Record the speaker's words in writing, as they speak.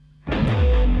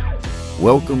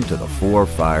Welcome to the Four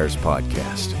Fires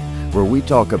Podcast, where we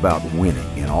talk about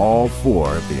winning in all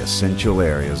four of the essential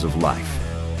areas of life.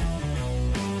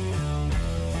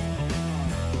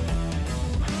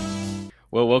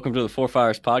 Well, welcome to the Four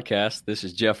Fires Podcast. This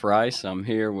is Jeff Rice. I'm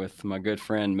here with my good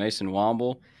friend Masun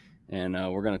Womble, and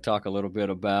we're going to talk a little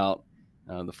bit about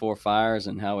the Four Fires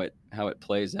and how it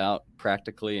plays out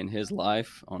practically in his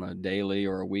life on a daily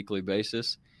or a weekly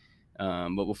basis.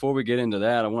 But before we get into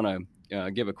that, I want to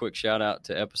give a quick shout out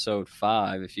to episode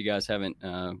 5. If you guys haven't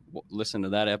listened to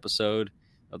that episode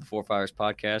of the Four Fires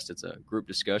Podcast, it's a group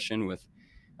discussion with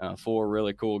 4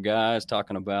 really cool guys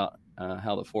talking about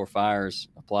how the Four Fires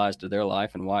applies to their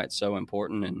life and why it's so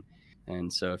important.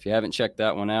 And so if you haven't checked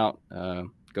that one out,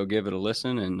 go give it a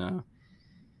listen. And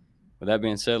with that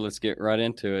being said, let's get right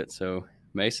into it. So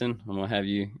Masun, I'm going to have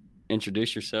you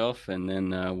introduce yourself, and then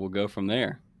we'll go from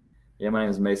there. Yeah, my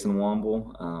name is Masun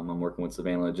Womble. I'm working with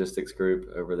Savannah Logistics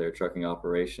Group over their trucking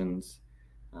operations.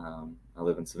 I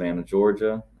live in Savannah,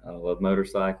 Georgia. I love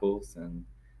motorcycles and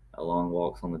long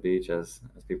walks on the beach, as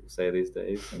people say these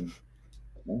days. And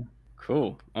yeah.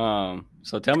 Cool.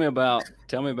 So tell me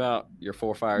about your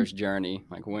Four Fires journey.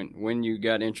 Like when you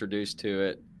got introduced to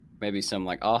it, maybe some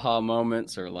like aha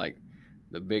moments or like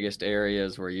the biggest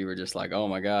areas where you were just like, oh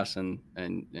my gosh. And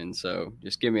so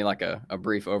just give me like a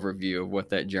brief overview of what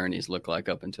that journey's looked like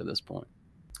up until this point.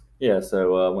 Yeah.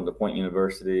 So I went to Point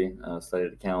University,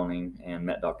 studied accounting, and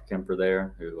met Dr. Kemper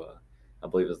there, who I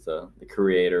believe is the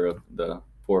creator of the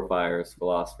Four Fires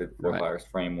philosophy, the Four Fires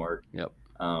framework. Yep.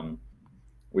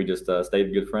 We just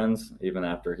stayed good friends even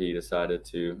after he decided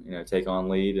to, take on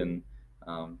lead and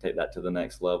take that to the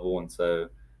next level. And so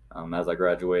as I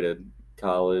graduated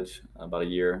college about a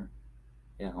year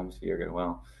ago.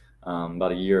 Wow.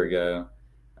 About a year ago,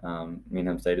 me and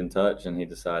him stayed in touch, and he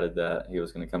decided that he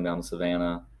was going to come down to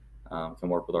Savannah, come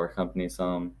work with our company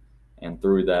some. And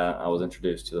through that, I was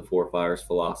introduced to the Four Fires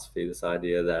philosophy, this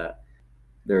idea that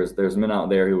there's men out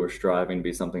there who are striving to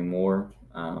be something more,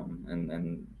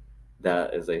 and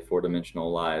that is a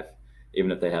 4-dimensional life,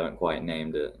 even if they haven't quite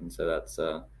named it. And so that's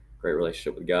a great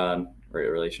relationship with God, great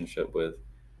relationship with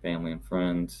family and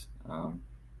friends,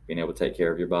 being able to take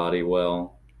care of your body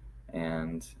well,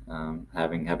 and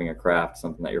having a craft,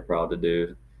 something that you're proud to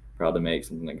do, proud to make,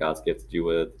 something that God's gifted you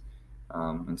with.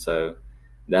 And so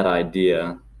that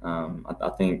idea, I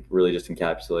think, really just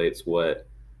encapsulates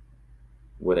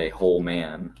what a whole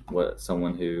man, what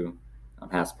someone who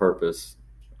has purpose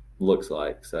looks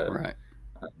like. So right.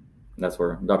 That's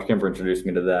where Dr. Kemper introduced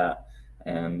me to that.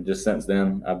 And just since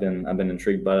then, I've been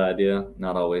intrigued by the idea.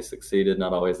 Not always succeeded,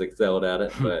 not always excelled at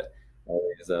it, but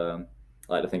always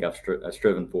like to think I've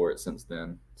striven for it since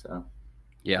then. So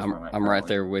yeah, I'm right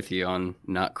there with you on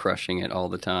not crushing it all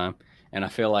the time, and I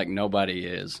feel like nobody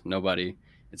is.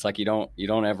 It's like you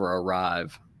don't ever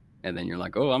arrive, and then you're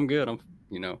like, oh, I'm good. I'm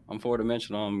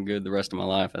 4-dimensional. I'm good the rest of my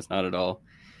life. That's not at all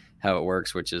how it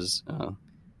works, which is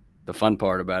the fun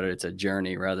part about it. It's a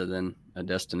journey rather than a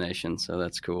destination. So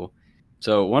that's cool.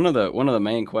 So one of the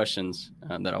main questions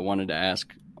that I wanted to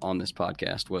ask on this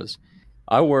podcast was,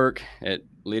 I work at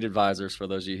Lead Advisors, for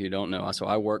those of you who don't know. So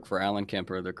I work for Alan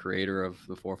Kemper, the creator of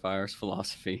the Four Fires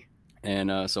philosophy.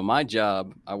 And so my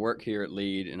job, I work here at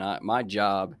Lead, and my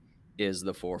job is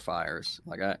the Four Fires.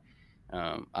 Like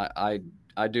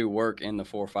I do work in the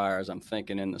Four Fires. I'm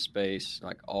thinking in the space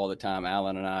like all the time.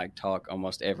 Alan and I talk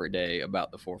almost every day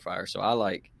about the Four Fires. So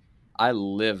I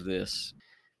live this.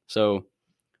 So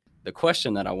the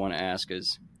question that I want to ask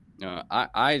is,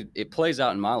 it plays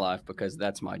out in my life because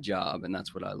that's my job and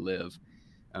that's what I live.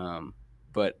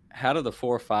 But how do the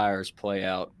Four Fires play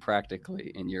out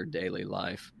practically in your daily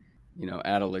life,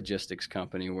 at a logistics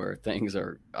company where things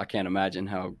are, I can't imagine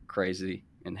how crazy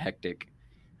and hectic.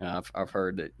 I've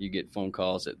heard that you get phone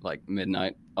calls at like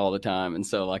midnight all the time. And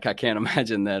so like, I can't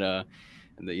imagine that,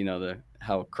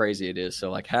 how crazy it is.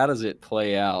 So like, how does it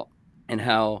play out, and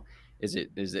how is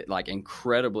it like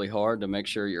incredibly hard to make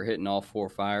sure you're hitting all 4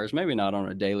 fires? Maybe not on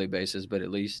a daily basis, but at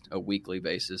least a weekly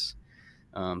basis.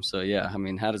 So yeah, I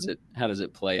mean, how does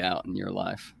it play out in your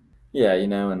life? Yeah,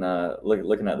 and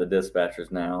looking at the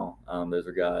dispatchers now, those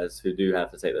are guys who do have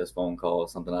to take those phone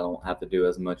calls, something I don't have to do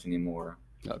as much anymore.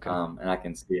 Okay. And I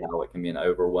can see how it can be an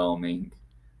overwhelming.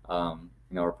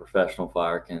 Our professional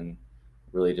fire can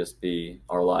really just be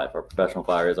our life. Our professional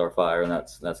fire is our fire, and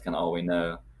that's kind of all we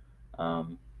know.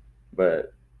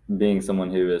 But being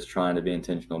someone who is trying to be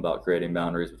intentional about creating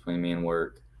boundaries between me and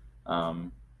work,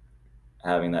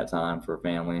 having that time for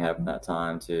family, having that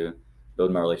time to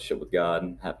build my relationship with God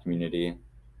and have community,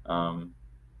 go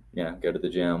to the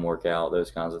gym, work out,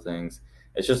 those kinds of things.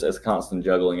 It's a constant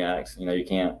juggling act. You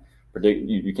can't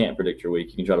you can't predict your week.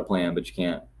 You can try to plan, but you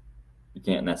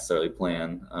can't necessarily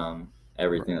plan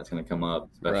everything that's going to come up,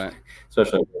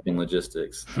 especially in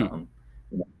logistics.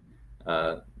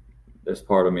 There's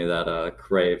part of me that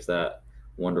craves that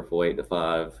wonderful 8 to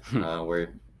 5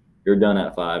 where you're done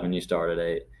at 5 and you start at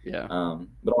 8. Yeah.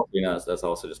 But also, that's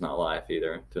also just not life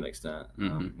either, to an extent.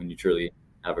 When you truly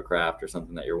have a craft or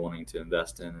something that you're wanting to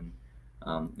invest in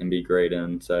and be great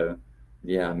in. So,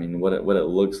 yeah, I mean, what it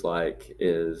looks like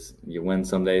is you win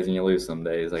some days and you lose some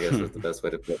days. I guess that's the best way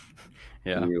to put it.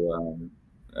 Yeah. You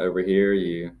over here,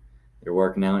 you're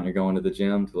working out and you're going to the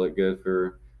gym to look good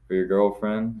for your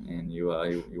girlfriend, and you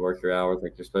work your hours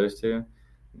like you're supposed to,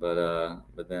 but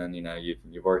then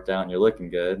you've worked out and you're looking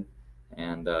good,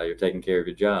 and you're taking care of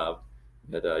your job,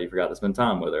 but you forgot to spend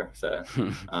time with her. So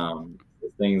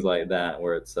things like that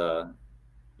where it's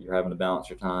you're having to balance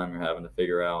your time, you're having to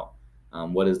figure out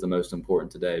what is the most important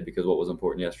today, because what was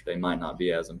important yesterday might not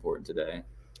be as important today.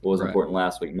 What was important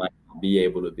last week might not be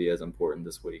able to be as important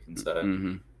this week, and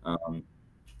so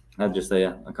I'd just say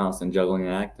a constant juggling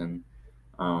act, and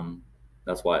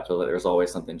that's why I feel like there's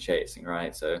always something chasing,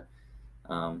 right? So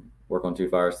work on 2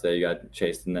 fires today, you got to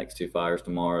chase the next 2 fires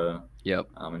tomorrow. Yep.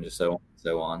 And just so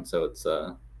on. So it's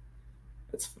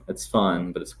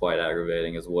fun, but it's quite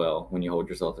aggravating as well when you hold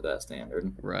yourself to that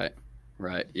standard. Right.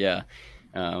 Yeah.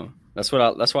 That's why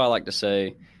I like to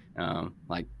say,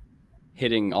 like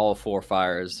hitting all 4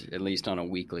 fires at least on a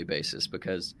weekly basis,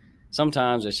 because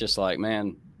sometimes it's just like,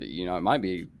 man, it might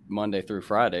be Monday through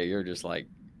Friday. You're just like,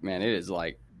 man, it is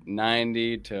like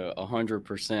 90 to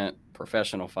 100%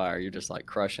 professional fire. You're just like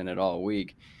crushing it all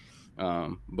week.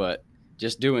 But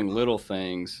just doing little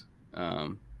things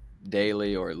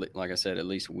daily, or like I said, at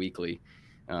least weekly,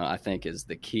 I think is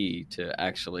the key to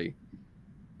actually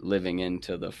living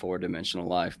into the 4-dimensional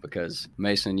life. Because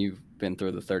Mason, you've been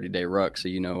through the 30-day ruck, so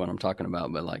you know what I'm talking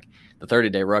about. But like the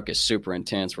 30-day ruck is super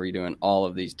intense, where you're doing all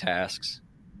of these tasks.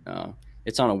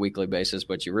 It's on a weekly basis,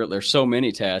 but there's so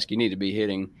many tasks. You need to be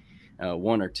hitting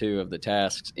 1 or 2 of the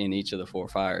tasks in each of the 4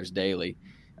 fires daily.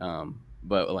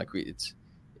 But like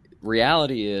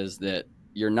reality is that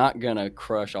you're not gonna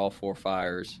crush all 4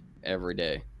 fires every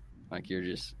day. Like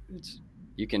you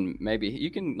can get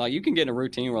in a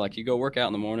routine where like you go work out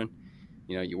in the morning,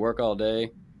 you work all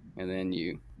day, and then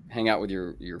you hang out with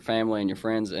your family and your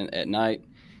friends at night,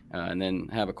 and then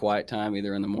have a quiet time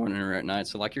either in the morning or at night.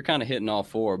 So like you're kind of hitting all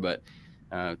 4, but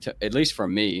at least for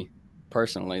me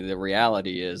personally, the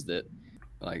reality is that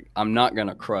like I'm not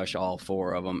gonna crush all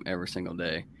 4 of them every single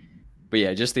day. But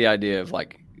yeah, just the idea of,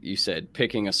 like you said,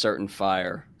 picking a certain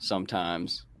fire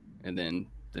sometimes, and then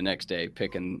the next day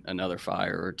picking another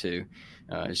fire or 2.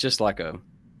 It's just like I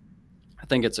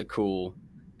think it's a cool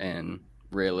and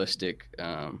realistic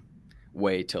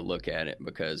way to look at it,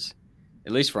 because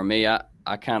at least for me,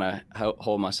 I kind of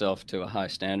hold myself to a high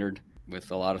standard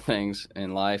with a lot of things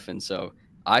in life. And so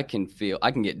I can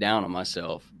get down on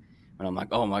myself when I'm like,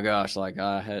 oh my gosh, like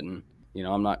I hadn't,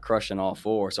 I'm not crushing all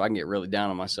 4. So I can get really down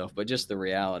on myself. But just the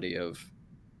reality of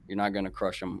you're not going to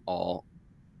crush them all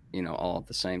at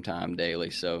the same time daily.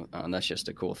 So that's just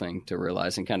a cool thing to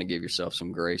realize and kind of give yourself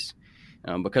some grace,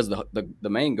 because the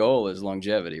main goal is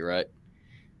longevity, right?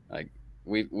 Like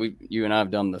you and I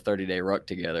have done the 30-day ruck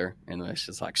together, and it's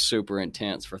just like super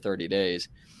intense for 30 days.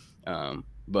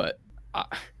 But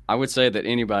I would say that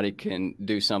anybody can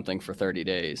do something for 30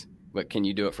 days, but can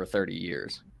you do it for 30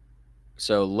 years?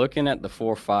 So looking at the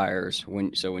 4 fires,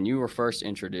 when you were first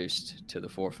introduced to the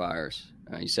 4 fires,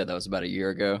 you said that was about a year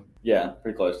ago? Yeah,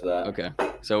 pretty close to that. Okay.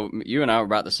 So you and I were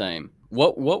about the same.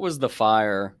 What was the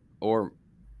fire or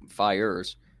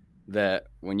fires that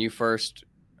when you first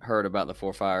heard about the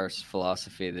 4 fires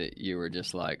philosophy that you were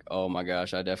just like, oh my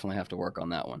gosh, I definitely have to work on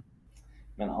that one?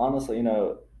 Man, honestly,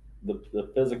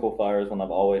 the physical fires one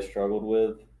I've always struggled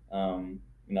with.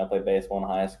 I played baseball in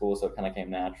high school, so it kind of came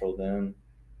natural then.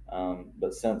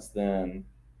 But since then,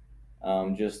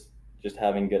 just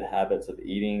having good habits of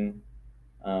eating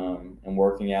and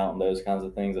working out and those kinds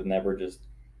of things have never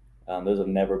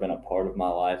been a part of my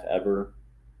life ever.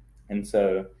 And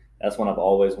so that's one I've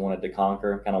always wanted to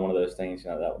conquer, kind of one of those things,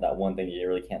 that one thing you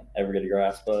really can't ever get a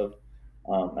grasp of.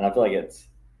 And I feel like it's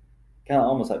kind of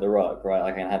almost like the ruck, right?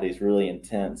 Like I can have these really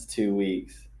intense 2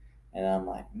 weeks, and I'm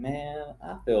like, man,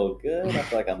 I feel good. I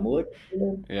feel like I'm looking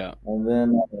good. Yeah. And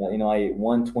then, I eat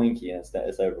one Twinkie and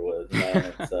it's over with. And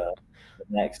it's the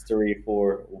next 3,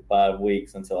 4, 5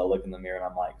 weeks until I look in the mirror and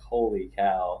I'm like, holy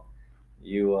cow,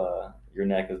 your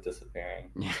neck is disappearing.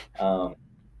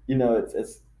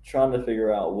 It's trying to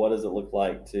figure out what does it look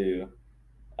like to,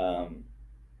 I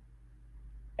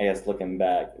guess looking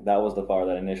back, that was the fire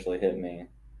that initially hit me.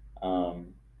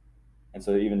 And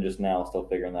so even just now, still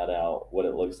figuring that out, what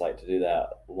it looks like to do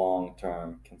that long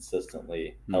term,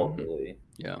 consistently, healthily.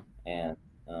 Yeah. And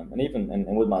even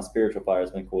and with my spiritual fire,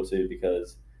 it's been cool too,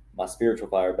 because my spiritual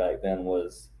fire back then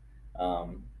was,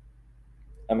 um,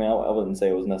 I mean, I wouldn't say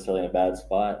it was necessarily in a bad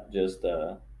spot, just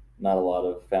not a lot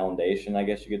of foundation, I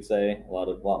guess you could say. A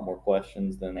lot more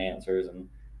questions than answers, and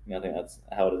I think that's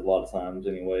how it is a lot of times,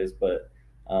 anyways. But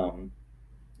um,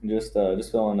 just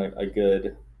feeling a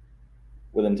good,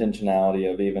 with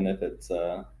intentionality of, even if it's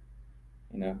a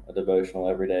devotional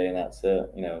every day and that's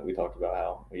it. We talked about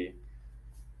how we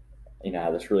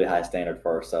have this really high standard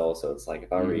for ourselves. So it's like,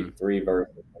 if I read 3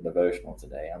 verses in devotional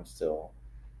today, I was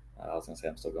going to say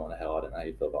I'm still going to hell. I don't know how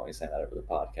you feel about me saying that over the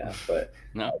podcast, but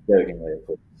No.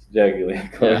 Jokingly,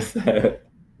 of course. Yeah.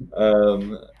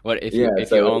 What if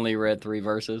you only read 3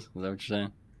 verses? Is that what you're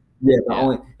saying?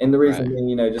 Yeah, and the reason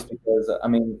being, just because,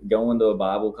 going to a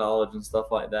Bible college and stuff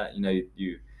like that,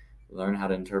 you learn how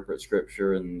to interpret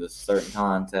scripture in this certain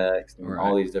context, and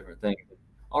all these different things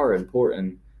are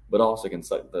important, but also can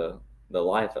suck the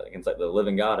life, it can suck the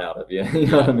living God out of you. You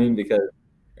know what I mean? Because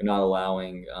you're not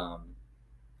allowing,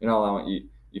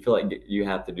 you feel like you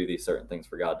have to do these certain things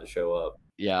for God to show up.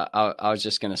 Yeah, I was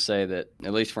just going to say that,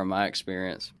 at least from my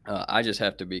experience, I just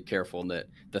have to be careful that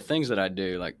the things that I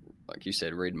do, like you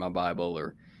said, reading my Bible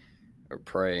or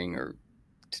praying or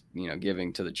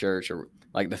giving to the church, or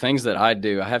like the things that I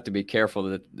do, I have to be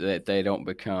careful that they don't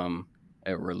become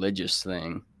a religious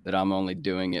thing, that I'm only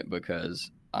doing it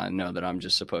because I know that I'm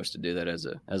just supposed to do that as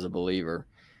a believer,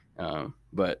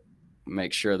 but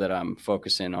make sure that I'm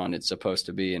focusing on, it's supposed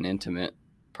to be an intimate,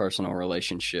 personal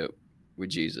relationship with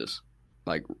Jesus.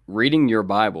 Like, reading your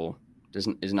Bible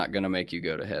is not going to make you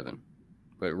go to heaven,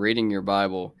 but reading your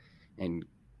Bible and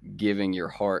giving your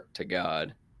heart to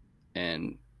God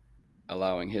and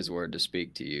allowing His word to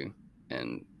speak to you,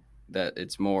 and that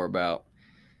it's more about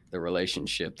the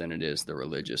relationship than it is the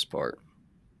religious part.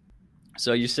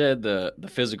 So you said the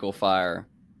physical fire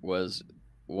was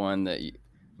one that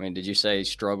did you say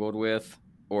struggled with,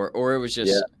 or it was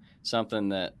just something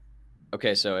that,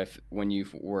 okay, so when you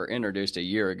were introduced a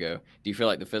year ago, do you feel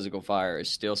like the physical fire is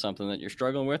still something that you're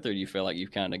struggling with, or do you feel like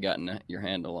you've kind of gotten a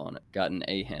handle on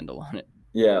it?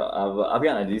 Yeah, I've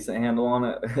gotten a decent handle on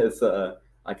it. It's I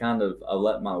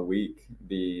let my week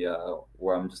be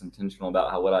where I'm just intentional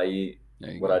about what I eat,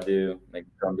 what I do, make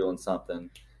sure I'm doing something,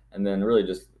 and then really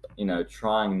just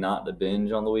trying not to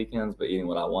binge on the weekends, but eating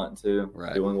what I want to,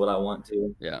 doing what I want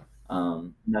to. Yeah.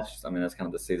 That's just, that's kind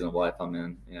of the season of life I'm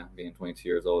in. Being 22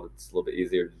 years old, it's a little bit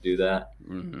easier to do that.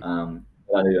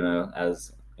 But I do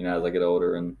as I get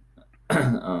older and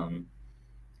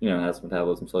as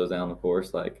metabolism slows down, of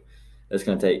course, like, it's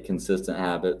going to take consistent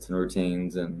habits and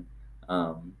routines and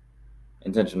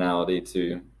intentionality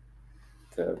to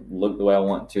look the way I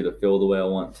want to feel the way I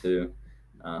want to.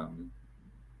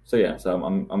 So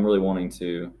I'm really wanting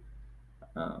to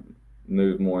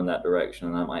move more in that direction,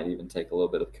 and I might even take a little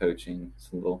bit of coaching,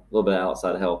 a little bit of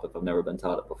outside help if I've never been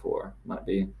taught it before. Might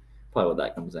be probably what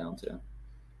that comes down to.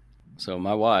 So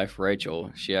my wife, Rachel,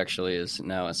 she actually is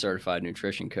now a certified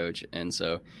nutrition coach, and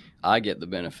so I get the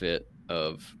benefit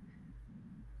of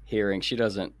hearing. She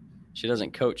doesn't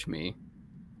coach me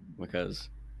because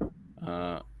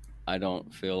I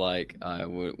don't feel like I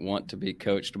would want to be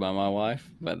coached by my wife,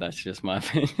 but that's just my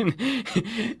opinion.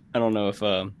 I don't know if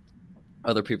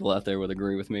other people out there would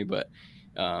agree with me, but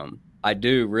I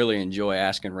do really enjoy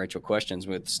asking Rachel questions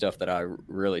with stuff that I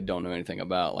really don't know anything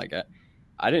about. Like,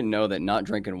 I didn't know that not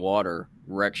drinking water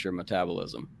wrecks your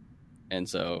metabolism, and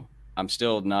so I'm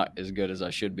still not as good as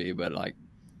I should be, but like,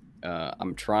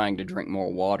 I'm trying to drink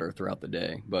more water throughout the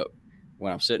day. But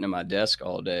when I'm sitting at my desk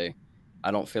all day, I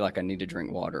don't feel like I need to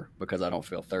drink water because I don't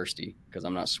feel thirsty, because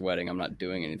I'm not sweating, I'm not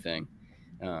doing anything.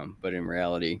 But in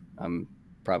reality, I'm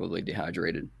probably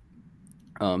dehydrated.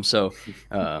 So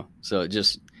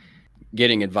just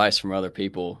getting advice from other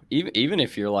people, even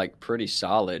if you're like pretty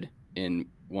solid in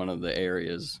one of the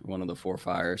areas, one of the 4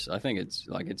 fires, I think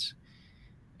it's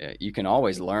you can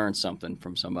always learn something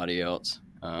from somebody else.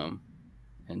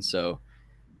 And so,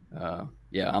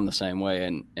 I'm the same way.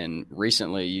 And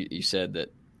recently you said that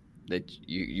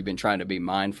you've been trying to be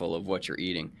mindful of what you're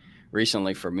eating.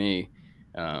 Recently for me,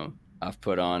 I've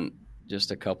put on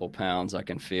just a couple pounds. I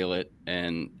can feel it.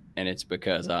 And it's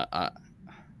because I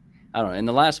don't know. In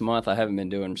the last month, I haven't been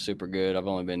doing super good. I've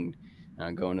only been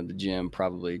going to the gym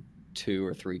probably 2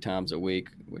 or 3 times a week,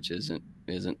 which isn't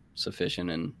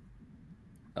sufficient.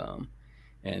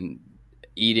 And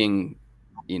eating,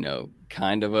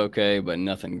 kind of okay, but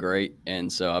nothing great.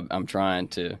 And so I'm trying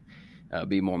to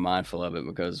be more mindful of it,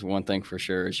 because one thing for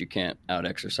sure is you can't out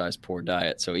exercise poor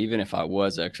diet. So even if I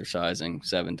was exercising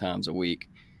 7 times a week,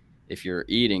 if you're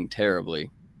eating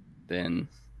terribly, then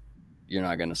you're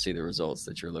not going to see the results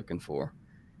that you're looking for.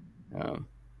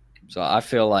 So I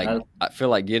feel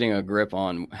like getting a grip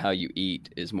on how you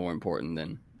eat is more important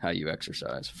than how you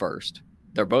exercise first.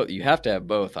 They're both, you have to have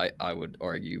both, I would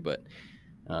argue, but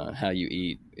how you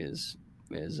eat is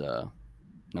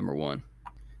number one.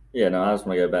 Yeah, no, I just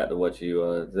want to go back to what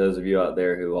you, those of you out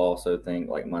there who also think,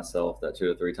 like myself, that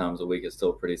 2 to 3 times a week is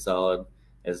still pretty solid.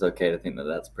 It's okay to think that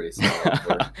that's pretty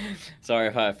solid. Sorry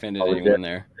if I offended anyone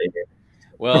there.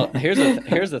 Well, here's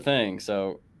the thing.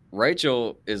 So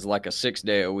Rachel is like a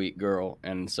 6-day-a-week girl,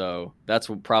 and so that's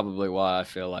probably why I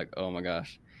feel like, oh my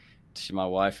gosh, my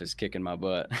wife is kicking my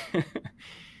butt.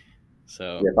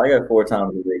 So yeah, if I go 4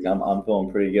 times a week, I'm feeling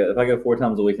pretty good. If I go 4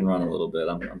 times a week and run a little bit,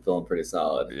 I'm feeling pretty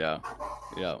solid. Yeah.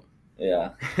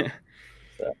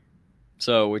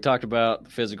 So we talked about the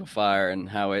physical fire and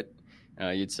how it.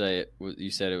 You said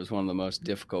it was one of the most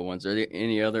difficult ones. Are there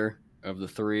any other of the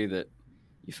 3 that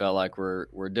you felt like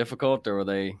were difficult, or were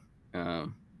they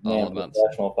all about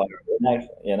professional fire?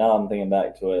 Actually, yeah, now I'm thinking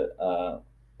back to it.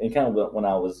 And kind of when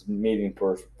I was meeting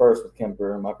first with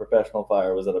Kemper, my professional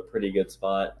fire was at a pretty good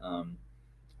spot.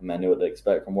 I knew what to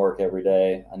expect from work every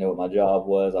day. I knew what my job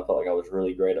was. I felt like I was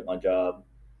really great at my job.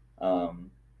 That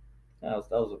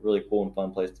was a really cool and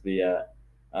fun place to be at.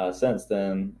 Since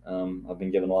then, I've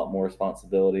been given a lot more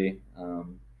responsibility,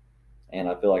 and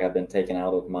I feel like I've been taken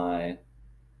out of my.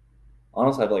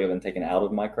 Honestly, I feel like I've been taken out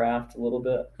of my craft a little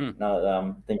bit. Now that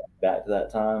I'm thinking back to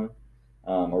that time,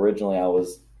 originally I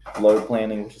was load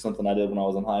planning, which is something I did when I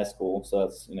was in high school. So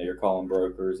that's, you're calling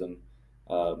brokers and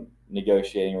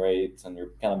negotiating rates, and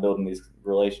you're kind of building these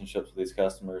relationships with these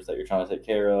customers that you're trying to take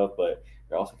care of, but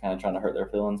you're also kind of trying to hurt their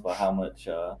feelings by how much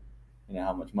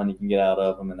money you can get out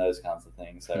of them and those kinds of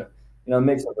things. So, a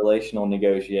mix of relational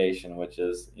negotiation, which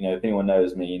is, if anyone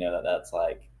knows me,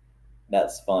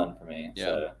 that's fun for me. Yeah.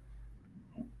 So,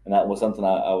 and that was something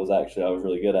I was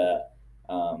really good at.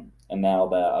 And now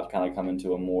that I've kind of come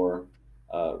into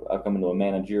I've come into a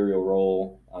managerial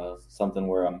role, something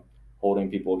where I'm holding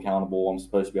people accountable. I'm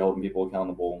supposed to be holding people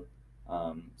accountable.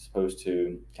 Supposed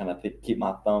to kind of keep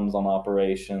my thumbs on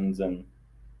operations and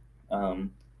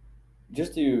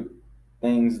just do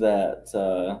things that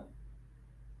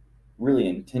really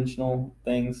intentional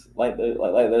things like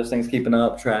those things, keeping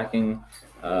up, tracking,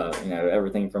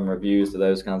 everything from reviews to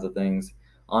those kinds of things.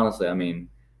 Honestly, I mean,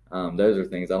 those are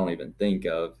things I don't even think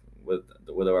of with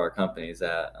our companies.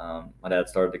 That my dad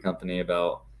started the company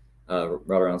about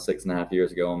right around 6.5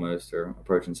 years ago, almost, or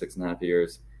approaching 6.5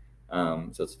 years.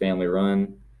 So it's family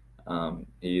run.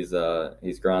 He's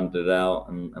grinded it out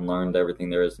and learned everything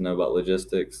there is to know about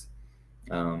logistics.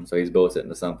 So he's built it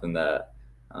into something that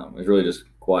is really just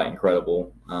quite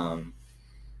incredible.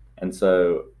 And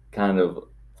so kind of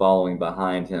following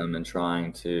behind him and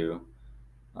trying to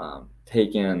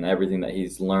take in everything that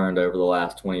he's learned over the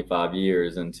last 25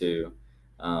 years into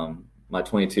my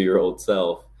 22-year-old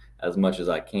self as much as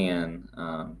I can,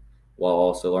 while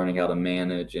also learning how to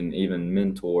manage and even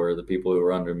mentor the people who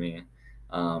are under me,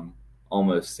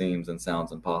 almost seems and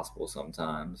sounds impossible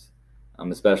sometimes,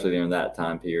 especially during that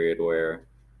time period where,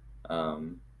 I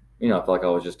felt like I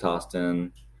was just tossed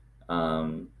in,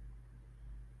 and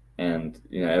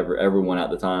everyone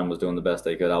at the time was doing the best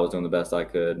they could. I was doing the best I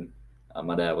could.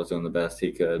 My dad was doing the best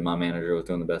he could. My manager was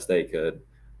doing the best they could.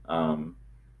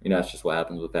 That's just what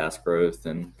happens with fast growth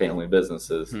and family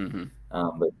businesses. Mm-hmm.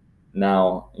 But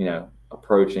now,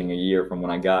 approaching a year from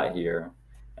when I got here,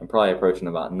 and probably approaching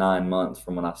about 9 months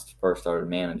from when I first started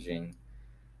managing,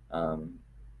 I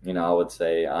would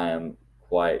say I am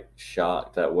quite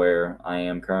shocked at where I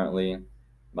am currently.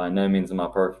 By no means am I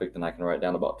perfect, and I can write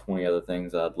down about 20 other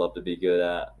things I'd love to be good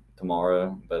at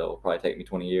tomorrow, but it will probably take me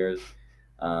 20 years.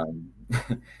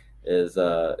 It's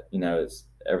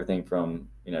everything from,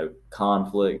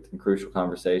 conflict and crucial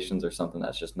conversations are something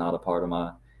that's just not a part of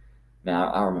my.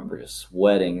 Now, I remember just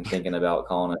sweating thinking about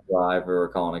calling a driver or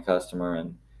calling a customer,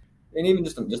 and even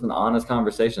just an honest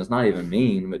conversation. It's not even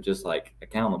mean, but just like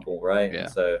accountable, right? Yeah.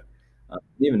 And so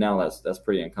even now, that's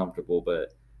pretty uncomfortable.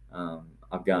 But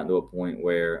I've gotten to a point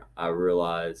where I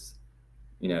realize,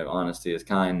 honesty is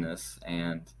kindness,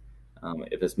 and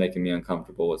if it's making me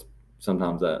uncomfortable,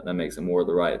 sometimes that makes it more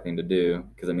the right thing to do,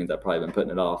 because it means I've probably been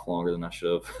putting it off longer than I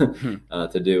should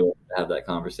have to have that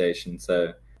conversation.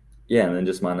 So. Yeah, and then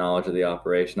just my knowledge of the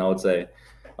operation. I would say,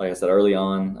 like I said, early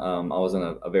on, I was in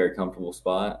a very comfortable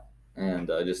spot, and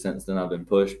just since then I've been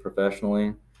pushed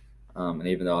professionally. And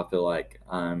even though I feel like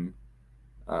I'm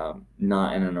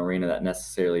not in an arena that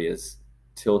necessarily is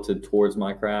tilted towards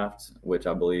my craft, which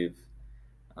I believe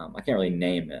I can't really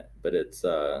name it, but it's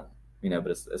but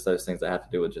it's those things that have to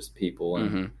do with just people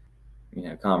and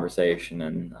conversation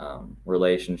and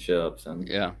relationships and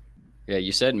yeah.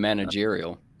 You said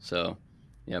managerial, so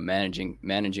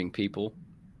managing people,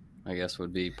 I guess,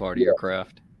 would be part of your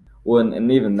craft. Well,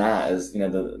 and even that is,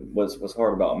 what's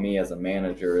hard about me as a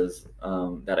manager is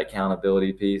that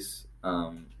accountability piece.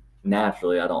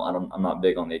 Naturally, I'm not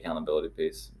big on the accountability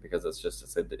piece because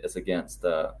it's against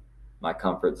my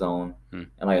comfort zone. And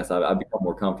like I said, I've become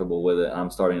more comfortable with it, and I'm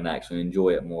starting to actually enjoy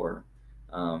it more.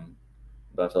 But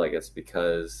I feel like it's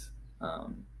because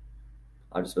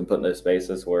I've just been put in those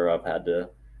spaces where I've had to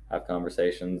have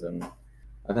conversations, and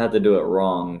I've had to do it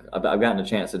wrong. I've gotten a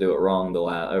chance to do it wrong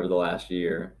over the last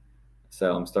year.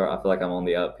 So I feel like I'm on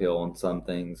the uphill on some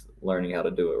things, learning how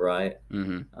to do it right.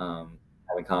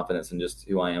 Having confidence in just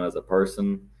who I am as a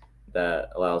person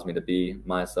that allows me to be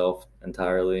myself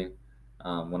entirely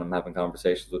when I'm having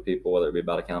conversations with people, whether it be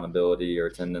about accountability or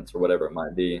attendance or whatever it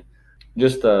might be.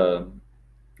 Just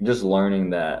learning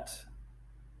that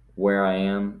where I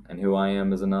am and who I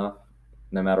am is enough,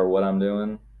 no matter what I'm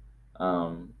doing,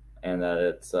 and that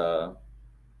it's going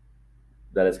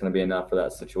to be enough for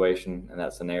that situation and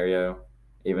that scenario,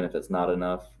 even if it's not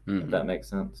enough. If that makes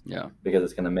sense. Yeah. Because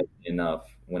it's going to make me enough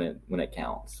when it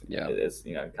counts. Yeah. It's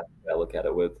kind of I look at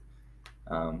it with,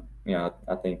 I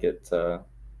think it's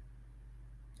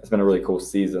been a really cool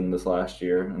season this last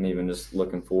year, and even just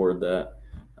looking forward that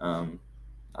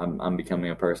I'm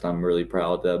becoming a person I'm really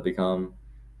proud to have become,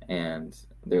 and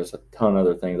there's a ton of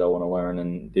other things I want to learn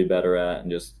and do better at,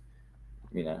 and just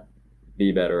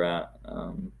be better at.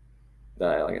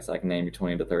 That, like I said, I can name you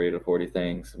 20 to 30 to 40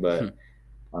 things, but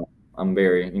I'm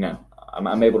very,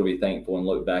 I'm able to be thankful and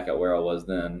look back at where I was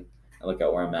then and look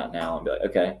at where I'm at now and be like,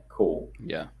 okay, cool.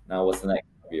 Yeah. Now what's the next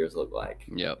 5 years look like?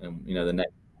 Yep. And, the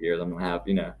next years I'm going to have,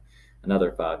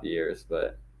 another 5 years,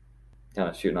 but kind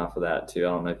of shooting off of that too. I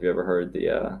don't know if you ever heard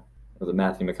was it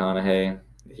Matthew McConaughey,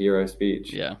 the hero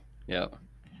speech? Yeah. Yeah.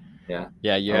 Yeah.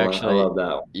 Yeah. I love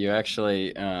that one. You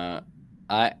actually,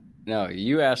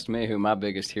 you asked me who my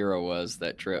biggest hero was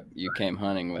that trip. You came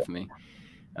hunting with me.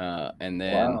 And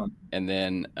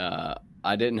then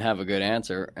I didn't have a good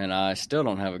answer, and I still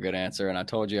don't have a good answer. And I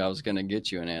told you I was going to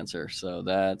get you an answer, so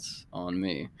that's on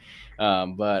me.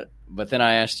 But then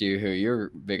I asked you who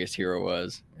your biggest hero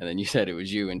was, and then you said it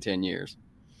was you in 10 years.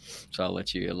 So I'll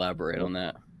let you elaborate on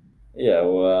that. Yeah,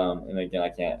 well, and again, I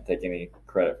can't take any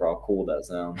credit for how cool that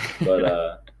sounds,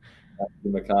 but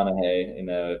McConaughey,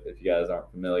 if you guys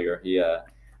aren't familiar, he had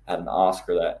an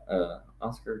Oscar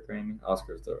Oscar's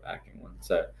the acting one.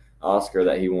 So Oscar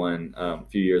that he won a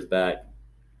few years back,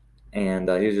 and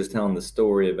he was just telling the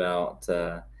story about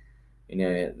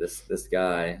this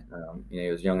guy. He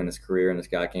was young in his career, and this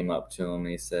guy came up to him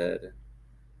and he said,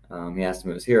 he asked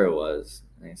him who his hero was,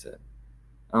 and he said,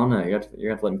 I don't know. You're going to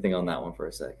have to let me think on that one for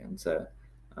a second. So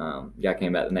the guy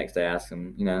came back the next day, asked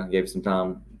him, gave him some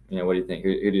time. What do you think?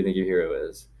 Who do you think your hero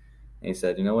is? And he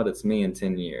said, you know what? It's me in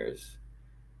 10 years.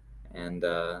 And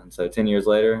so 10 years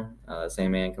later, the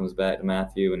same man comes back to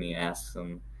Matthew and he asks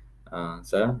him,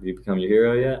 so have you become your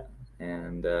hero yet?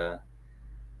 And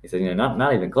he said,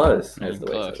 not even close. That's the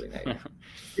way he said it.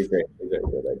 He's very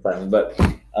good at that. But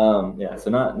so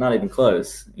not even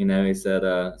close. He said,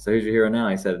 so who's your hero now?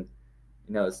 He said,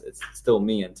 it's still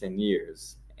me in 10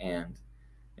 years. And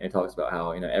he talks about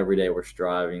how, every day we're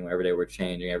striving, every day we're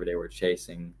changing, every day we're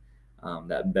chasing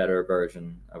that better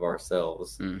version of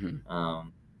ourselves.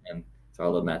 And so I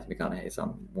love Matthew McConaughey, so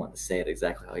I'm wanting to say it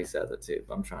exactly how he says it too,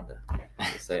 but I'm trying to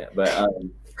say it. But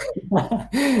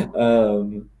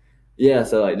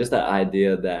so like just that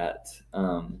idea that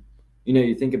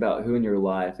you think about who in your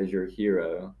life is your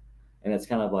hero, and it's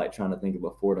kind of like trying to think of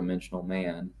a four-dimensional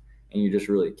man, and you just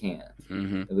really can't.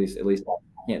 At least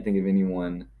I can't think of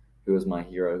anyone who is my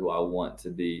hero who I want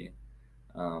to be.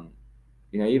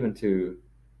 Even to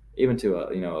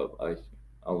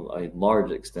a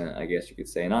large extent, I guess you could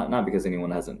say, not because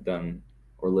anyone hasn't done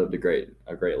or lived a great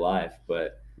life,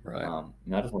 but right.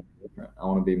 I just want to be different. I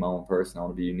want to be my own person. I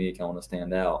want to be unique. I want to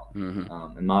stand out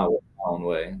in my own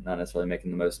way, not necessarily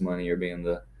making the most money or being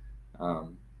the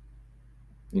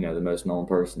the most known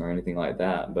person or anything like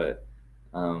that. But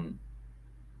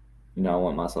I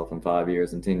want myself in 5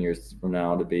 years and 10 years from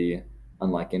now to be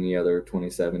unlike any other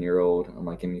 27-year-old,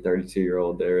 unlike any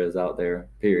 32-year-old there is out there,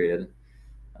 period.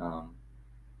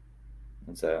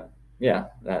 And so, yeah,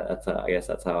 I guess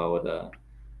that's how I would.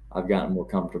 I've gotten more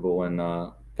comfortable and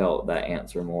felt that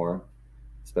answer more,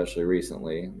 especially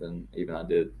recently, than even I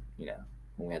did,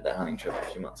 when we had that hunting trip a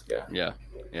few months ago.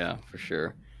 Yeah, for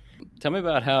sure. Tell me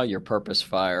about how your purpose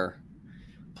fire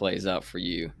plays out for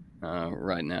you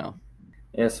right now?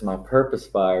 Yes, my purpose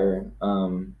fire.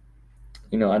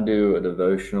 I do a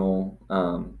devotional,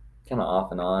 kind of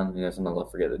off and on. Sometimes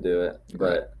I forget to do it,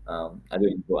 Right. but I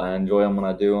do. I enjoy them when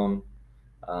I do them.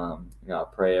 I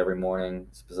pray every morning.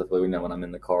 Specifically, when I'm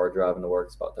in the car driving to work,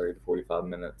 it's about 30 to 45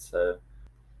 minutes. So,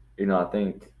 I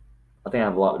think I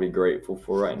have a lot to be grateful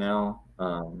for right now.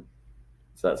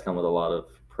 So that's come with a lot of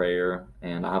prayer,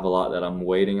 and I have a lot that I'm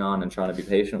waiting on and trying to be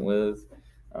patient with,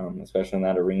 especially in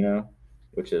that arena,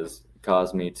 which has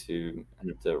caused me to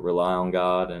have to rely on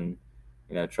God and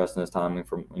trust in His timing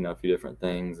for a few different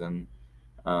things. And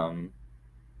um,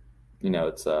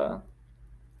 it's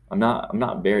I'm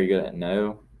not very good at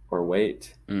no or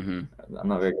wait. Mm-hmm. I'm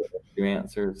not very good at two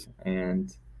answers,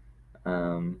 and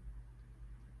um,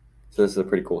 so this is a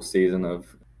pretty cool season of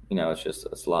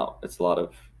it's a lot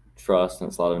of trust, and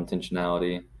it's a lot of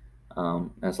intentionality, and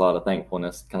it's a lot of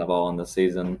thankfulness, kind of all in this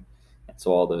season. And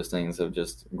so all those things have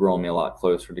just grown me a lot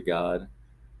closer to God.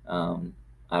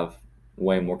 I've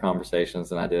way more conversations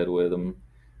than I did with him,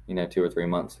 2 or 3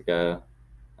 months ago.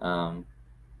 Um,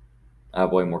 I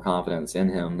have way more confidence in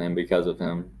him, and because of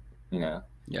him, Yeah.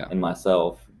 in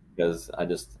myself, because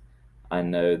I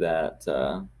know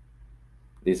that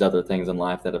these other things in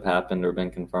life that have happened or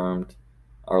been confirmed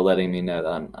are letting me know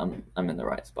that I'm in the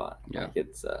right spot. Yeah. Like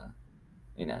it's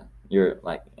you're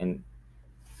like in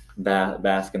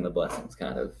bask in the blessings,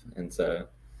 kind of. And so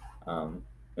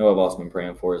what I've also been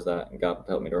praying for is that God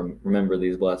help me to remember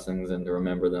these blessings and to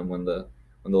remember them when the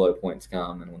low points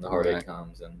come and when the heartache Right.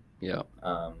 comes. And Yeah.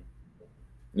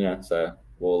 so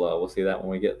we'll see that when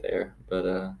we get there.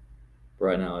 But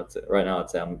right now I'd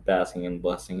say I'm basking in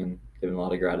blessing and giving a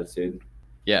lot of gratitude.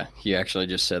 Yeah, you actually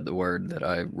just said the word that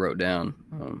I wrote down,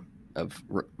 of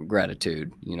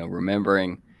gratitude.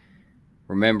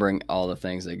 Remembering all the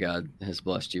things that God has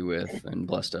blessed you with and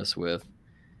blessed us with,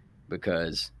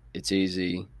 because it's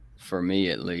easy for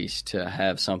me, at least, to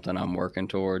have something I'm working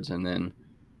towards, and then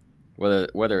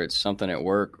whether it's something at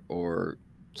work or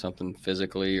something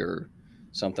physically or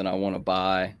something I want to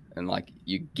buy, and like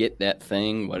you get that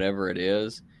thing, whatever it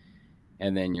is,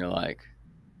 and then you're like,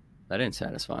 that didn't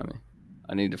satisfy me.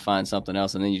 I need to find something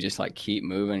else, and then you just like keep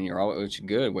moving. You're always, which is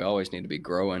good. We always need to be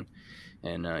growing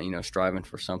and striving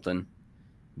for something.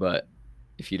 But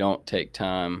if you don't take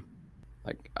time,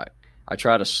 like I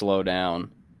try to slow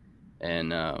down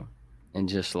and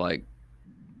just like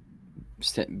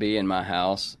be in my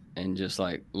house and just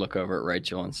like look over at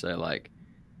Rachel and say like,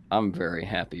 I'm very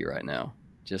happy right now.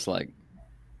 Just like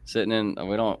sitting in,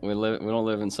 we don't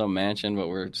live in some mansion, but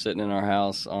we're sitting in our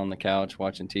house on the couch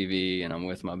watching TV, and I'm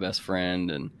with my best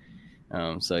friend.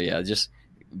 And so yeah, just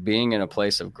being in a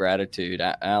place of gratitude.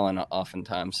 Alan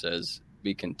oftentimes says,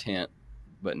 be content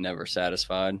but never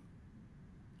satisfied.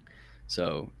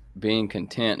 So being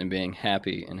content and being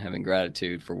happy and having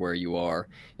gratitude for where you are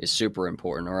is super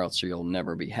important, or else you'll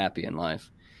never be happy in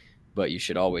life. But you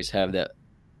should always have that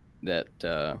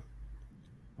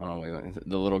I don't know,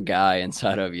 the little guy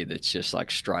inside of you that's just like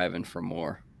striving for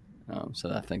more.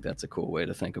 So I think that's a cool way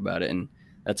to think about it, and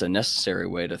that's a necessary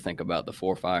way to think about the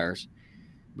four fires,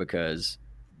 because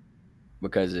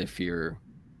if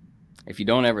you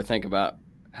don't ever think about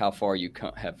how far you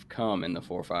have come in the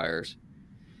four fires,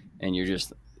 and you're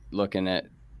just looking at,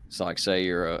 it's like, say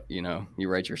you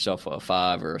rate yourself a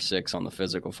 5 or a 6 on the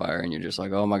physical fire, and you're just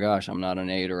like, oh my gosh, I'm not an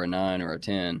 8 or a 9 or a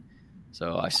 10,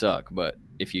 so I suck. But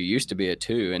if you used to be a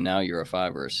 2 and now you're a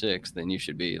 5 or a 6, then you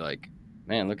should be like,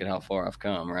 man, look at how far I've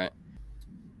come, right?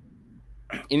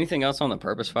 Anything else on the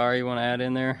purpose fire you want to add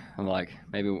in there? I'm like,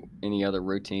 maybe any other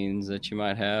routines that you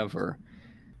might have, or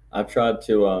I've tried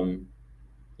to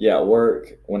at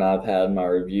work, when I've had my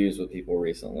reviews with people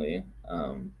recently,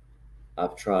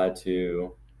 I've tried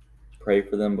to pray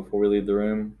for them before we leave the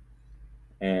room,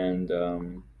 and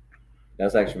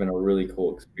that's actually been a really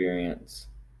cool experience.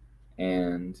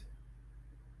 And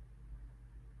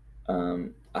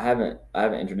I haven't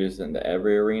introduced it into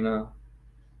every arena,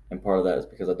 and part of that is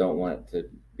because I don't want it to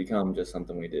become just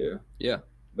something we do. Yeah.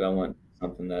 But I want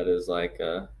something that is like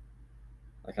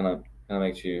kind of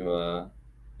makes you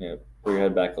pull your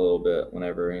head back a little bit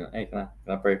whenever hey, can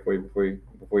I pray for you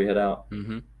before you head out?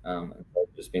 Mm-hmm.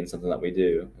 Just being something that we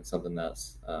do, and something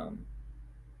that's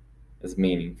is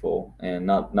meaningful, and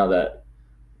not that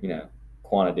more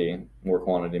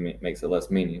quantity makes it less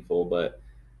meaningful, but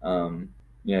kind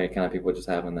of people just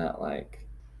having that like,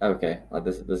 okay, like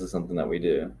this is something that we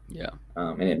do, Yeah.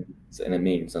 and it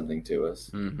means something to us,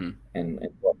 Mm-hmm. and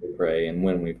what we pray and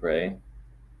when we pray.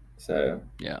 So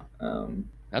yeah,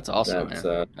 that's awesome,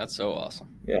 man. That's so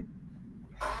awesome.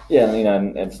 Yeah,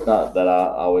 and it's not that I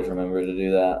always remember to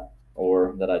do that,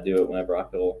 or that I do it whenever I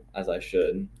feel as I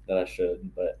should,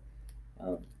 but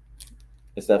um,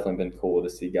 it's definitely been cool to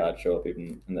see God show up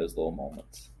even in those little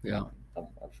moments. Yeah. Of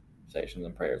conversations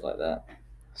and prayers like that.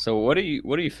 So what do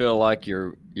you feel like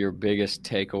your biggest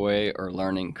takeaway or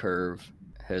learning curve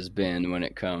has been when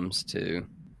it comes to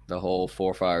the whole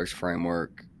Four Fires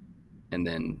framework and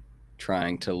then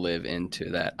trying to live into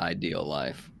that ideal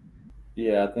life?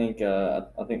 Yeah, I think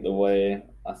the way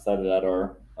I said it at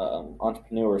our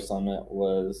entrepreneur summit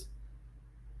was,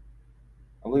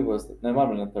 I believe it was, no, it might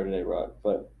have been a 30-day rut,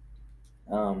 but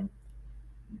um,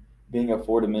 being a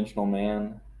 4-dimensional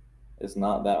man is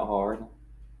not that hard.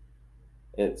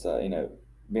 It's being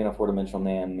a 4-dimensional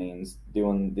man means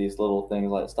doing these little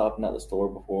things like stopping at the store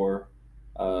before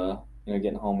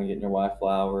getting home and getting your wife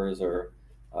flowers, or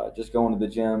just going to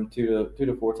the gym 2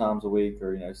 to 4 times a week,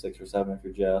 or 6 or 7 if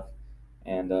you're Jeff,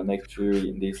 and making sure you're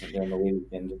eating decent during the week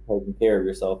and just taking care of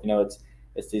yourself.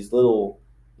 It's these little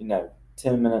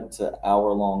 10-minute to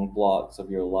hour-long blocks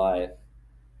of your life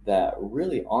that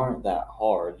really aren't that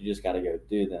hard. You just got to go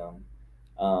do them.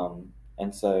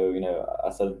 And so,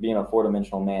 I said being a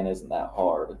 4-dimensional man isn't that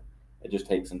hard. It just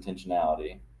takes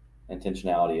intentionality.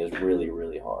 Intentionality is really,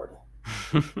 really hard.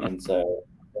 And so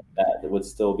that would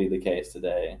still be the case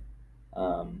today.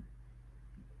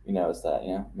 It's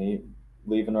that, me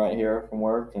leaving right here from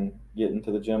work and getting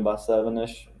to the gym by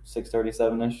 7-ish, 6:30,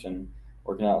 7-ish, and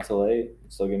working out until 8.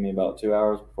 Still give me about 2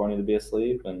 hours before I need to be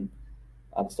asleep, and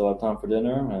I'd still have time for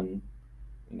dinner, and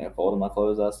folding my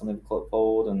clothes I still need to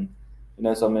fold, and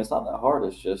so I mean it's not that hard.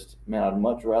 It's just, man, I'd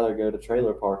much rather go to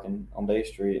trailer parking on Bay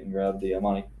Street and grab the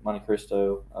Monte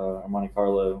Cristo or Monte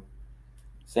Carlo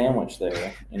sandwich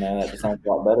there. That just sounds a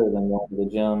lot better than going to the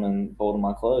gym and folding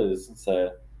my clothes.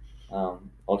 So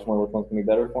ultimately, which one's gonna be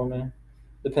better for me?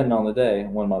 Depending on the day,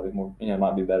 one might be more,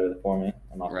 might be better for me.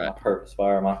 My purpose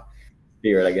fire, my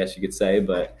spirit, I guess you could say,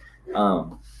 but.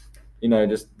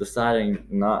 Just deciding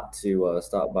not to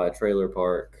stop by a trailer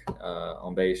park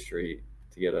on Bay Street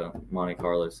to get a Monte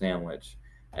Carlo sandwich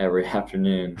every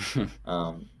afternoon,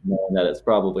 knowing that it's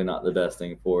probably not the best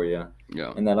thing for you.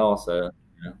 Yeah. And that also,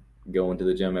 going to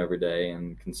the gym every day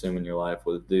and consuming your life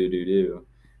with do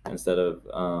instead of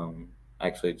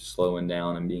actually just slowing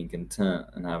down and being content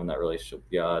and having that relationship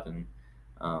with God and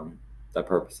that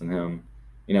purpose in Him.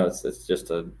 It's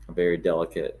just a very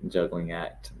delicate juggling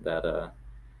act that I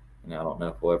don't know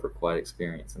if we'll ever quite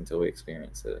experience until we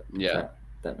experience it. Yeah,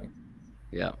 that makes sense.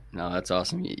 Yeah, no, that's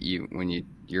awesome.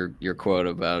 Your quote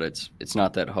about it's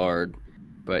not that hard,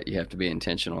 but you have to be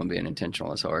intentional, and being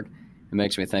intentional is hard. It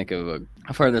makes me think of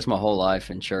I've heard this my whole life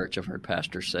in church. I've heard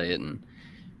pastors say it, and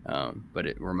but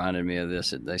it reminded me of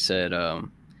this. They said,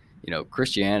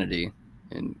 Christianity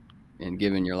and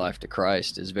giving your life to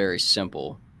Christ is very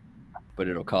simple, but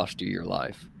it'll cost you your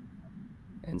life.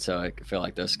 And so I feel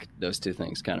like those two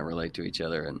things kind of relate to each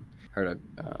other. And heard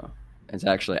it's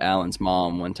actually Alan's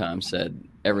mom one time said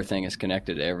everything is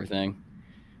connected to everything.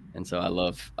 And so I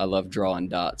love drawing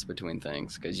dots between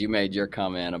things, because you made your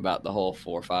comment about the whole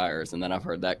Four Fires, and then I've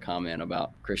heard that comment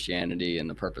about Christianity and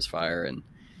the purpose fire, and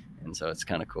so it's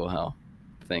kind of cool how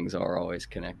things are always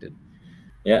connected.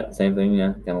 Yeah, same thing.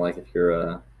 Yeah, kind of like if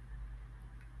you're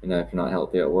if you're not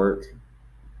healthy at work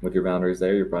with your boundaries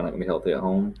there, you're probably not gonna be healthy at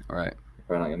home. Right.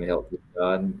 Probably not going to be healthy with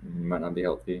God. You might not be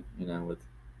healthy,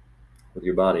 with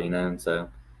your body, and so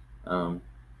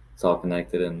it's all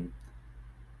connected, and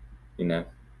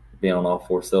being on all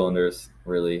 4 cylinders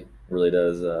really, really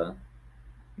does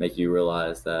make you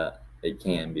realize that it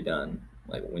can be done.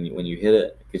 Like when you hit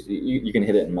it, because you can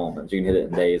hit it in moments, you can hit it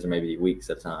in days or maybe weeks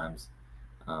at times,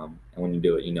 and when you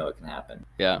do it, it can happen.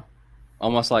 Yeah,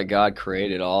 almost like God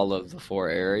created all of the 4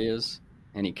 areas,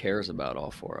 and He cares about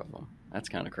all 4 of them. That's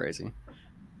kind of crazy.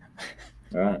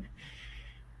 Right.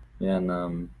 Yeah,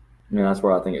 and that's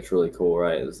where I think it's really cool,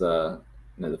 right? Is the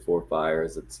 4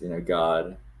 fires. It's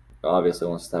God obviously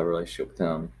wants us to have a relationship with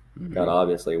Him. Mm-hmm. God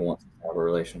obviously wants us to have a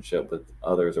relationship with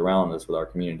others around us, with our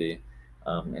community,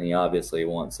 and He obviously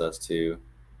wants us to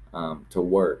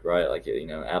work, right? Like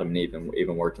Adam and Eve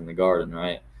even worked in the garden,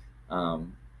 right?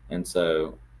 And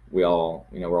so we all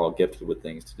we're all gifted with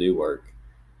things to do work.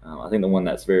 I think the one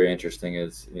that's very interesting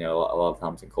is, a lot of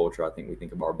times in culture, I think we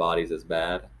think of our bodies as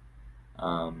bad.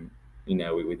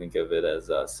 We think of it as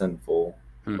sinful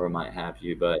or might have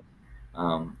you. But,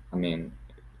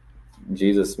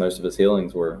 Jesus, most of His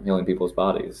healings were healing people's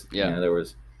bodies. Yeah. There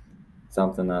was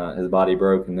something, His body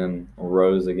broke and then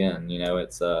rose again.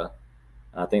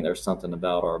 I think there's something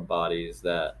about our bodies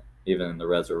that even in the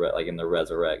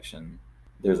resurrection,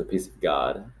 there's a piece of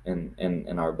God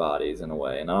in our bodies in a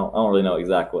way. And I don't really know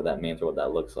exactly what that means or what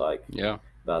that looks like. Yeah.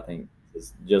 But I think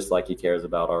It's just like he cares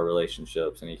about our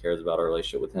relationships, and he cares about our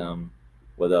relationship with him,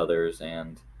 with others,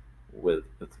 and with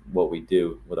what we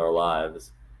do with our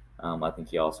lives. I think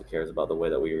he also cares about the way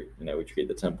that we treat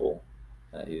the temple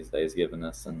that he's given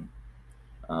us, and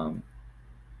so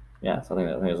I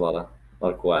think there's a lot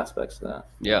of cool aspects to that.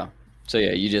 Yeah. So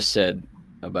yeah, you just said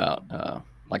about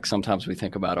like sometimes we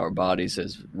think about our bodies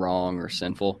as wrong or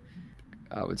sinful.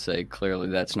 I would say clearly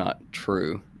that's not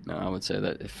true. I would say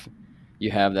that if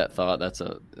you have that thought, that's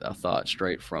a thought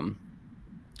straight from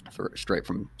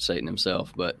Satan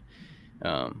himself. But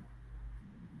 1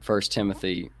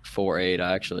 Timothy 4:8,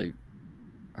 I actually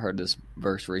heard this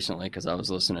verse recently because I was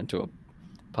listening to a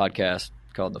podcast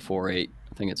called the 4:8.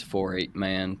 I think it's 4:8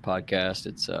 Man podcast.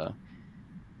 It's I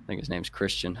think his name's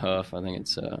Christian Huff. I think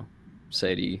it's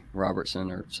Sadie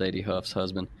Robertson or Sadie Huff's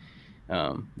husband.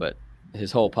 But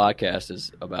his whole podcast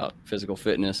is about physical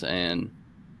fitness and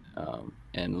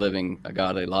living a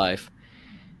godly life.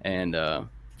 And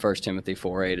 1 Timothy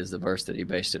 4:8 is the verse that he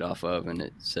based it off of, and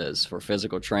it says, "For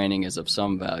physical training is of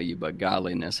some value, but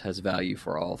godliness has value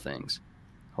for all things,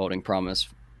 holding promise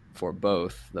for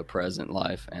both the present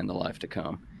life and the life to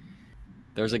come."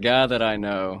 There's a guy that I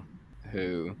know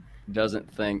who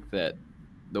doesn't think that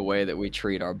the way that we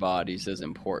treat our bodies is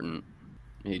important.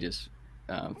 He just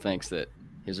thinks that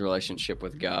his relationship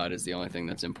with God is the only thing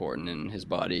that's important, and his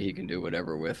body he can do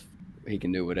whatever with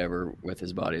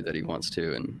his body that he wants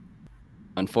to. And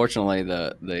unfortunately,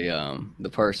 the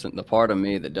part of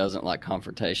me that doesn't like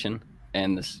confrontation,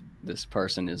 and this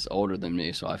person is older than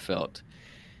me, so I felt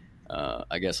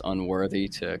I guess unworthy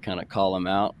to kind of call him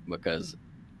out, because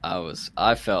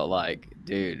I felt like,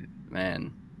 dude,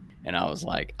 man. And I was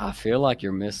like, I feel like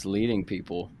you're misleading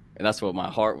people. And that's what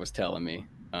my heart was telling me.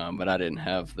 But I didn't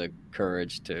have the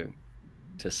courage to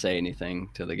say anything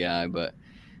to the guy. But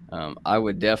I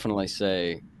would definitely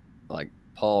say, like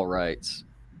Paul writes,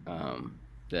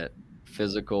 that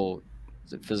physical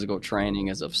training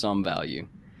is of some value.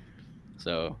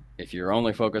 So if you're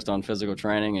only focused on physical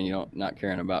training and you're not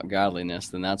caring about godliness,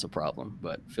 then that's a problem.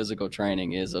 But physical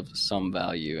training is of some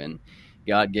value, and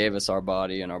God gave us our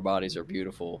body, and our bodies are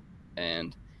beautiful.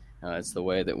 And it's the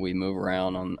way that we move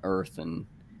around on earth, and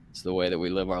it's the way that we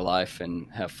live our life and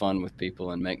have fun with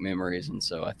people and make memories. And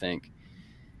so I think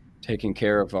taking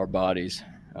care of our bodies,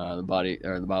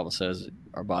 the Bible says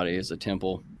our body is a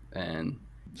temple. And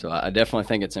so I definitely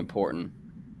think it's important.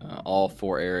 All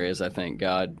four areas. I think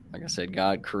God, like I said,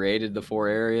 God created the four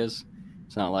areas.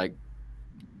 It's not like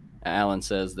Alan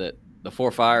says that the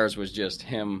four fires was just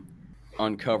him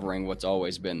uncovering what's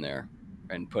always been there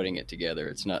and putting it together.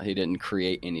 It's not, he didn't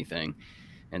create anything.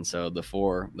 And so the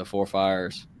four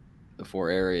fires, the four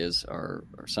areas are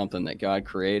something that God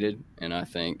created. And I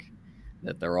think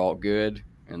that they're all good,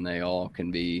 and they all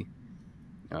can be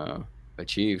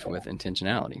achieved with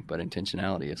intentionality, but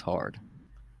intentionality is hard.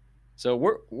 So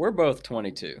we're both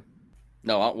 22.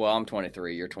 No, I'm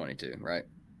 23. You're 22, right?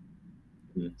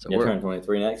 So we're turning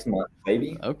 23 next month,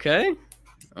 baby. Okay.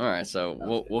 All right.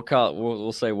 So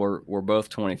we'll say we're both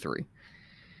 23.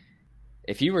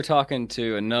 If you were talking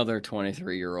to another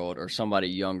 23-year-old or somebody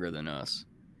younger than us,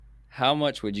 how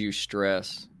much would you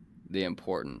stress the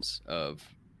importance of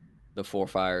the four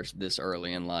fires this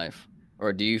early in life,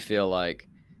 or do you feel like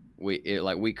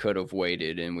we could have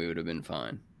waited and we would have been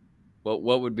fine?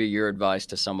 What would be your advice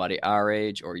to somebody our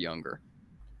age or younger?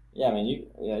 Yeah, I mean,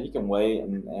 you can wait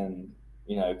and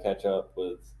catch up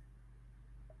with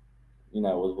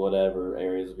whatever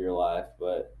areas of your life,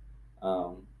 but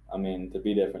I mean, to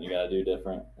be different, you got to do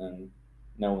different, and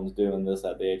no one's doing this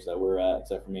at the age that we're at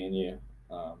except for me and you.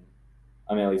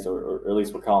 I mean, at least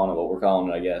we're calling it what we're calling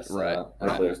it, I guess. Right.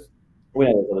 Hopefully we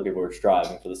know other people are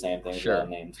striving for the same things Sure. that I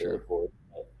named here before.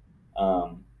 But,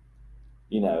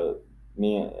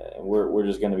 we're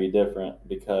just going to be different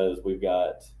because we've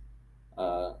got,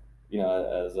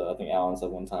 as I think Alan said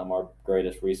one time, our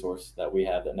greatest resource that we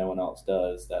have that no one else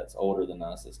does that's older than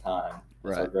us is time.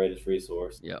 It's our greatest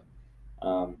resource. Yep.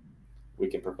 We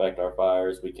can perfect our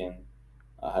fires. We can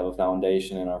have a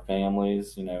foundation in our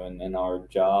families, and in our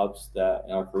jobs, that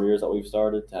in our careers that we've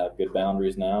started, to have good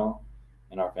boundaries now,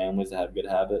 in our families to have good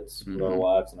habits with our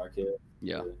wives and our kids.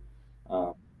 Yeah.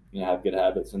 To, have good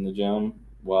habits in the gym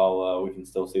while we can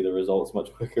still see the results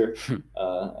much quicker.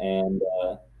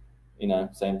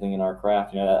 Same thing in our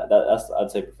craft. That's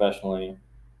I'd say professionally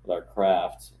with our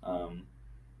craft.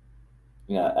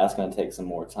 That's going to take some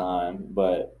more time,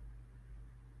 but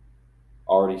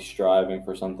already striving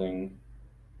for something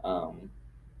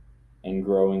and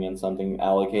growing in something,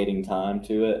 allocating time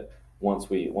to it. Once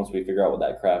we figure out what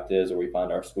that craft is, or we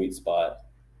find our sweet spot,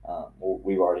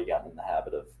 we've already gotten in the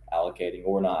habit of allocating,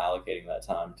 or not allocating that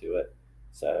time to it.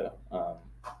 So,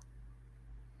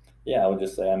 yeah, I would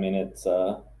just say, I mean, it's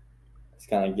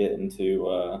kind of getting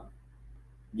to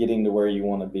where you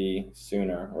want to be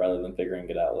sooner rather than figuring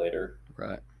it out later.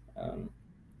 Right.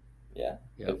 Yeah.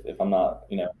 Yep. If I'm not,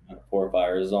 in a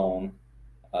 4-fire zone,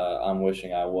 I'm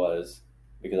wishing I was,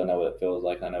 because I know what it feels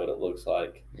like and I know what it looks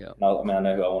like. Yep. I mean, I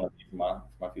know who I want to be for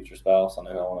my future spouse. I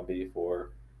know who I want to be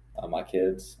for my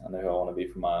kids. I know who I want to be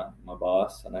for my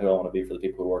boss. I know who I want to be for the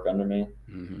people who work under me.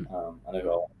 Mm-hmm. I know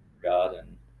who I want to be for God,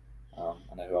 and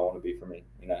I know who I want to be for me.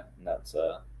 And that's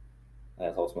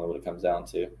ultimately what it comes down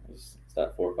to. Is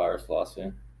that 4 fires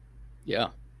philosophy. Yeah.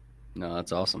 No,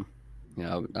 that's awesome.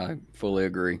 Yeah, I fully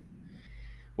agree.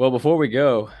 Well, before we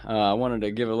go, I wanted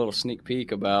to give a little sneak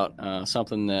peek about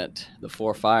something that the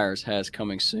 4 Fires has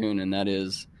coming soon, and that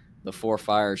is the 4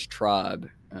 Fires Tribe.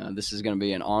 This is going to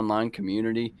be an online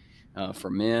community for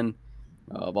men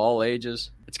of all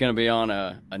ages. It's going to be on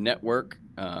a network,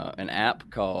 an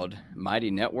app called Mighty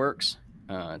Networks.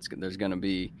 There's going to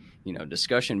be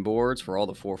discussion boards for all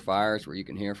the 4 Fires where you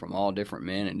can hear from all different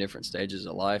men in different stages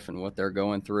of life and what they're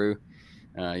going through.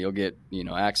 You'll get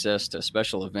access to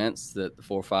special events that the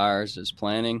 4 Fires is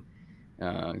planning.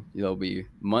 There'll be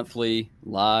monthly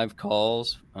live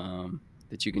calls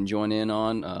that you can join in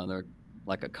on. They're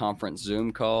like a conference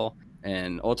Zoom call.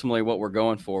 And ultimately what we're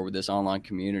going for with this online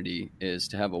community is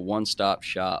to have a one-stop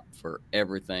shop for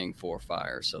everything 4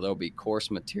 Fires. So there'll be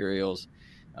course materials,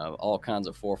 all kinds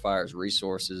of 4 Fires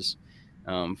resources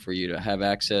for you to have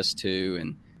access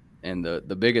to. And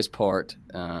the biggest part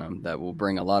that will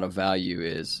bring a lot of value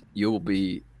is you will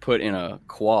be put in a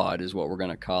quad, is what we're going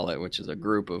to call it, which is a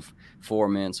group of 4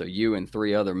 men. So you and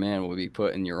 3 other men will be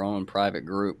put in your own private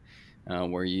group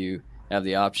where you have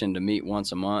the option to meet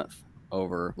once a month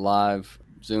over live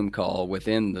Zoom call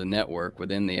within the network,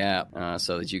 within the app,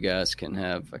 so that you guys can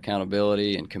have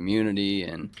accountability and community.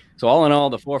 And so all in all,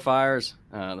 the 4 Fires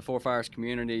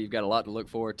community, you've got a lot to look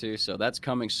forward to. So that's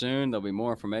coming soon. There'll be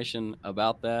more information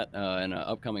about that in an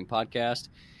upcoming podcast.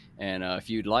 And if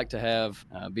you'd like to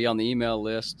be on the email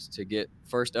list to get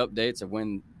first updates of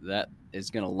when that is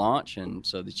going to launch, and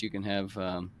so that you can have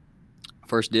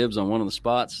first dibs on one of the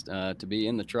spots to be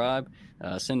in the tribe,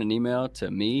 send an email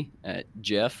to me at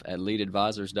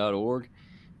jeff@leadadvisors.org,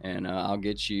 and I'll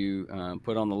get you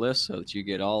put on the list so that you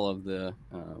get all of the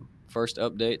first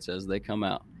updates as they come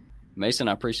out. Mason,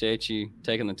 I appreciate you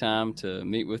taking the time to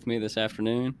meet with me this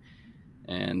afternoon.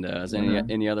 And is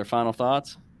any other final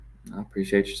thoughts? I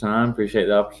appreciate your time. Appreciate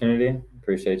the opportunity.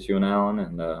 Appreciate you and Alan,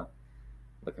 and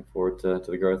looking forward to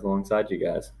the growth alongside you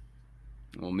guys.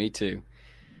 Well, me too.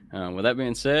 With that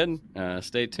being said,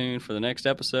 stay tuned for the next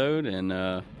episode, and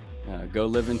go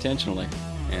live intentionally.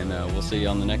 And we'll see you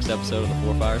on the next episode of the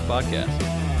 4 Fires podcast.